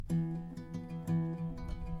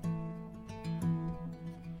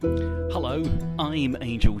Hello, I'm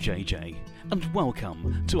Angel JJ, and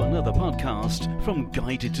welcome to another podcast from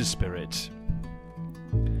Guided to Spirit.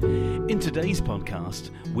 In today's podcast,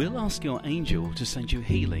 we'll ask your angel to send you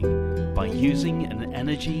healing by using an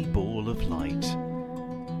energy ball of light.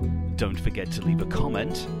 Don't forget to leave a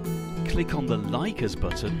comment, click on the Like Us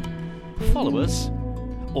button, follow us,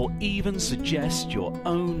 or even suggest your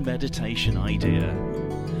own meditation idea.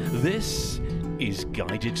 This is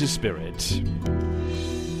Guided to Spirit.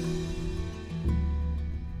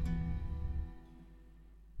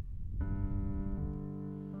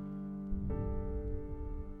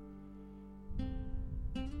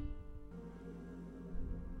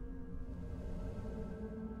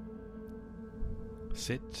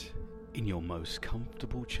 Sit in your most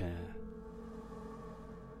comfortable chair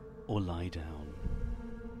or lie down.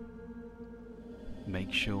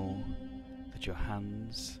 Make sure that your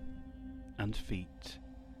hands and feet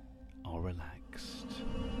are relaxed.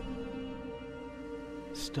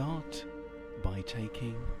 Start by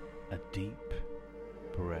taking a deep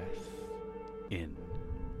breath in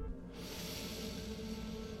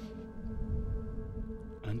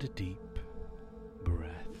and a deep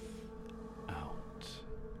breath out.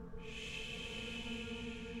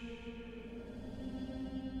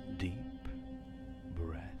 Deep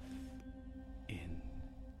breath in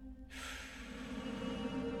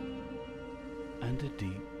and a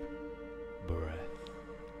deep breath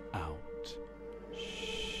out.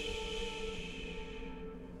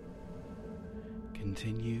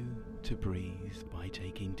 Continue to breathe by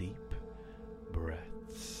taking deep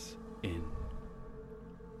breaths in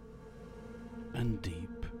and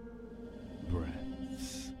deep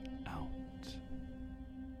breaths out.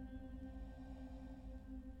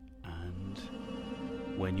 And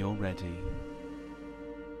when you're ready,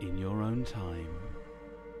 in your own time,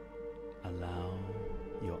 allow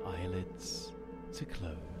your eyelids to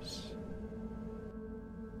close.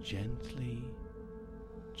 Gently,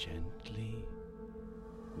 gently,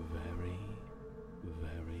 very,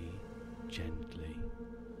 very gently.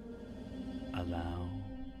 Allow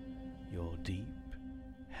your deep,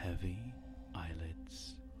 heavy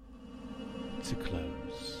eyelids to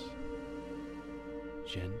close.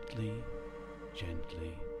 Gently,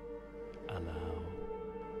 gently allow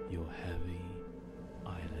your heavy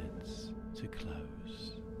eyelids to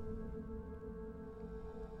close.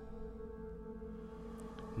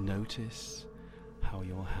 Notice how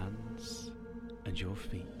your hands and your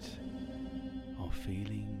feet are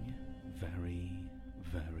feeling very,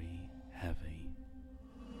 very heavy.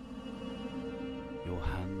 Your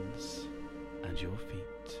hands and your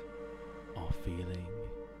feet are feeling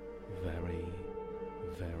very,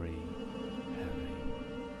 very heavy.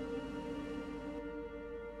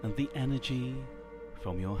 And the energy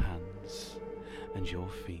from your hands and your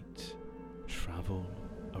feet travel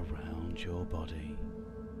around your body,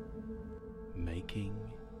 making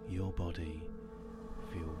your body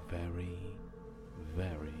feel very,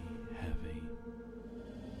 very heavy.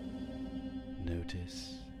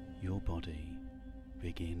 Notice your body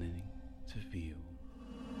beginning to feel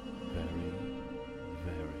very,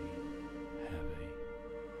 very heavy.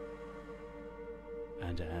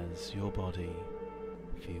 And as your body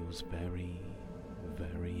feels very,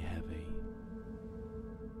 very heavy,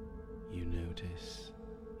 you notice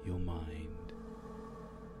your mind,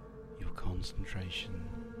 your concentration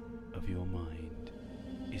of your mind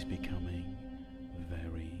is becoming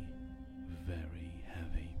very, very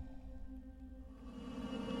heavy.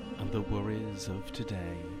 And the worries of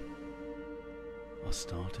today are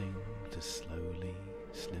starting to slowly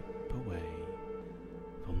slip away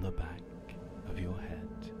from the back of your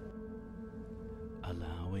head,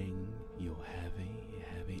 allowing your heavy,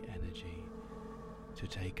 heavy energy to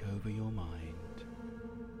take over your mind,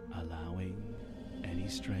 allowing any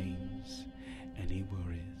strains, any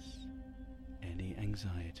worries, any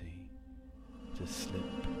anxiety to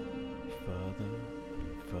slip further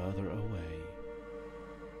and further away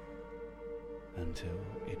until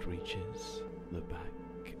it reaches the back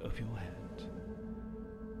of your head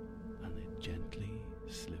and it gently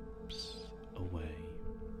slips away.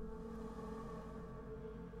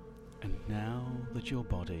 And now that your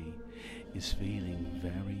body is feeling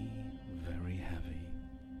very, very heavy,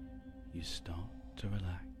 you start to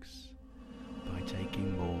relax by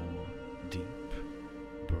taking more deep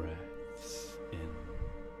breaths in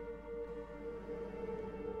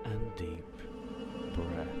and deep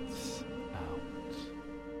breaths out.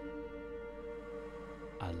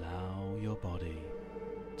 Allow your body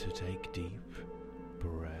to take deep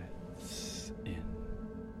breaths in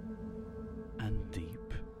and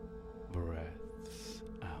deep breaths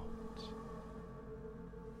out.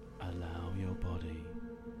 Allow your body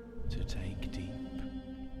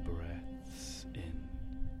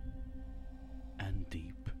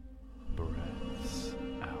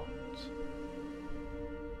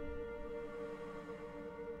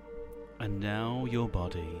And now your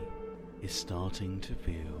body is starting to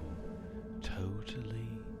feel totally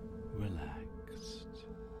relaxed.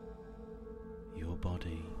 Your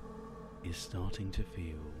body is starting to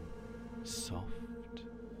feel soft,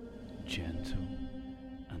 gentle,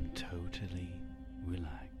 and totally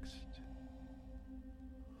relaxed.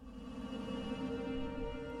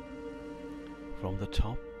 From the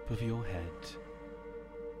top of your head,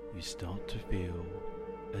 you start to feel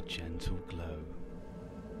a gentle glow.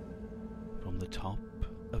 From the top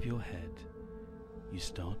of your head, you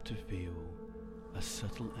start to feel a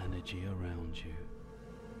subtle energy around you.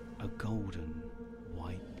 A golden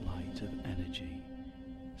white light of energy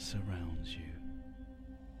surrounds you.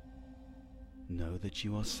 Know that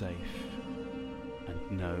you are safe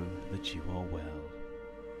and know that you are well.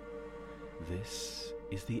 This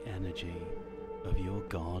is the energy of your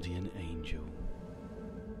guardian angel,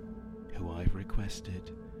 who I've requested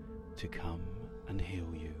to come and heal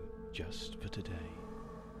you just for today.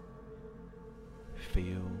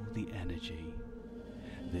 Feel the energy,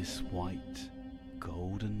 this white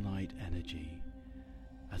golden light energy,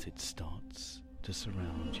 as it starts to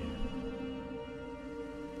surround you,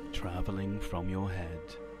 traveling from your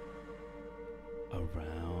head,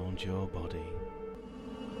 around your body,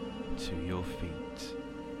 to your feet,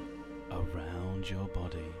 around your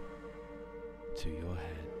body, to your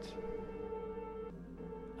head.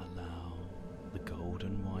 Allow the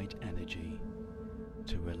golden white energy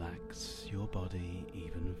to relax your body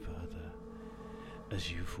even further as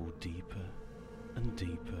you fall deeper and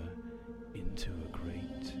deeper into a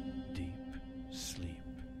great deep sleep.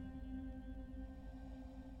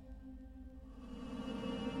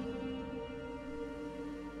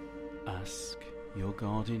 Ask your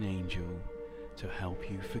guardian angel to help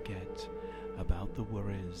you forget about the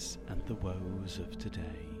worries and the woes of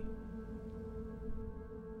today.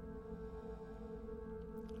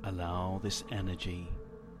 Allow this energy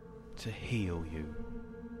to heal you.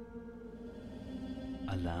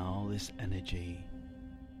 Allow this energy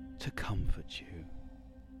to comfort you.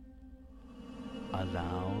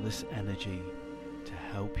 Allow this energy to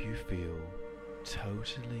help you feel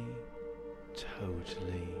totally,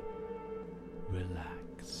 totally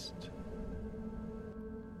relaxed.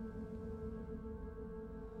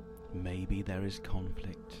 Maybe there is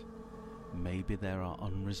conflict. Maybe there are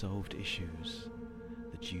unresolved issues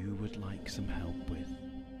that you would like some help with.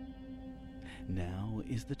 Now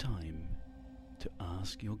is the time to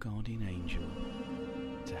ask your guardian angel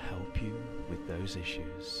to help you with those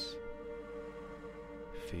issues.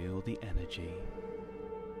 Feel the energy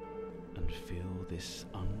and feel this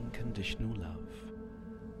unconditional love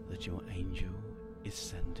that your angel is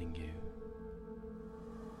sending you.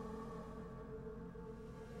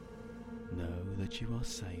 Know that you are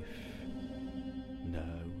safe.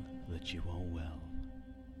 Know that you are well.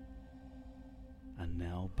 And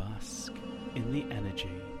now bask in the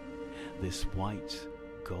energy, this white,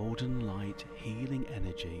 golden light healing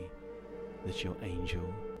energy that your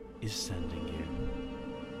angel is sending you.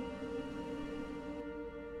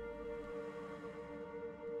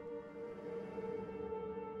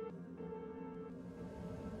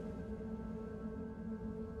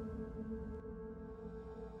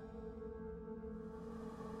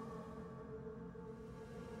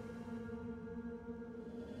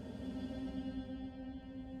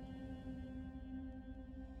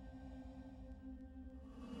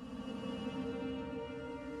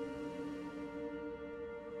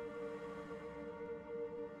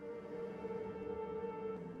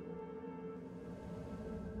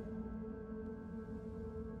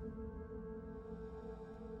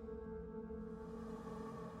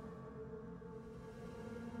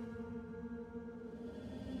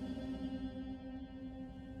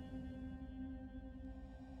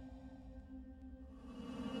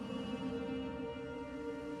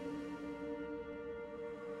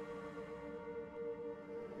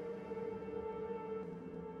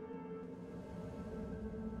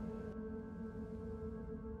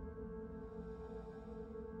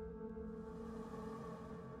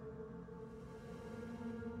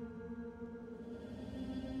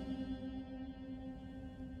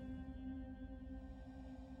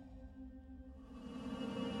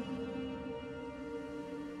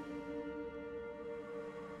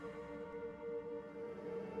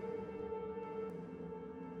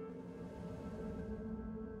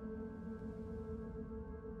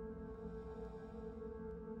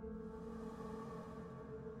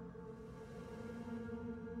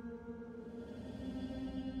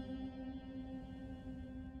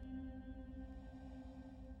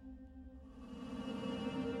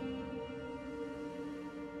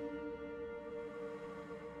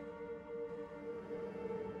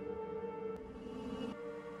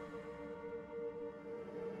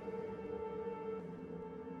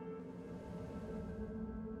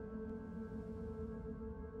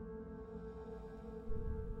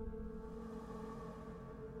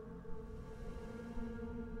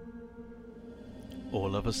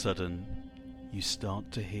 All of a sudden, you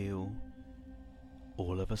start to heal.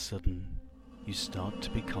 All of a sudden, you start to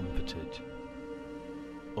be comforted.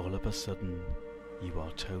 All of a sudden, you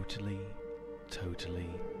are totally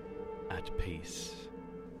at peace.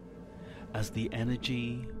 As the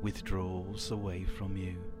energy withdraws away from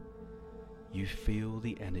you, you feel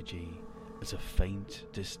the energy at a faint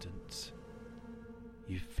distance.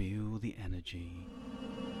 You feel the energy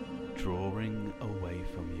drawing away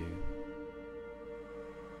from you,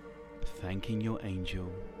 thanking your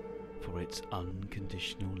angel for its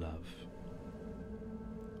unconditional love,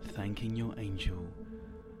 thanking your angel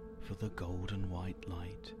for the golden white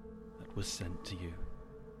light that was sent to you.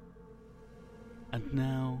 And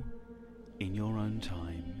now, in your own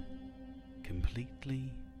time,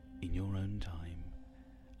 completely in your own time,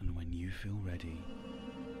 and when you feel ready,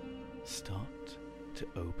 start to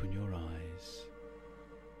open your eyes.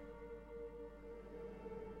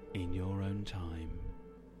 In your own time,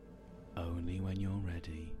 only when you're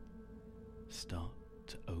ready, start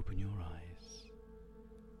to open your eyes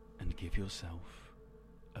and give yourself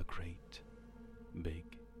a great big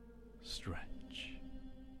stretch.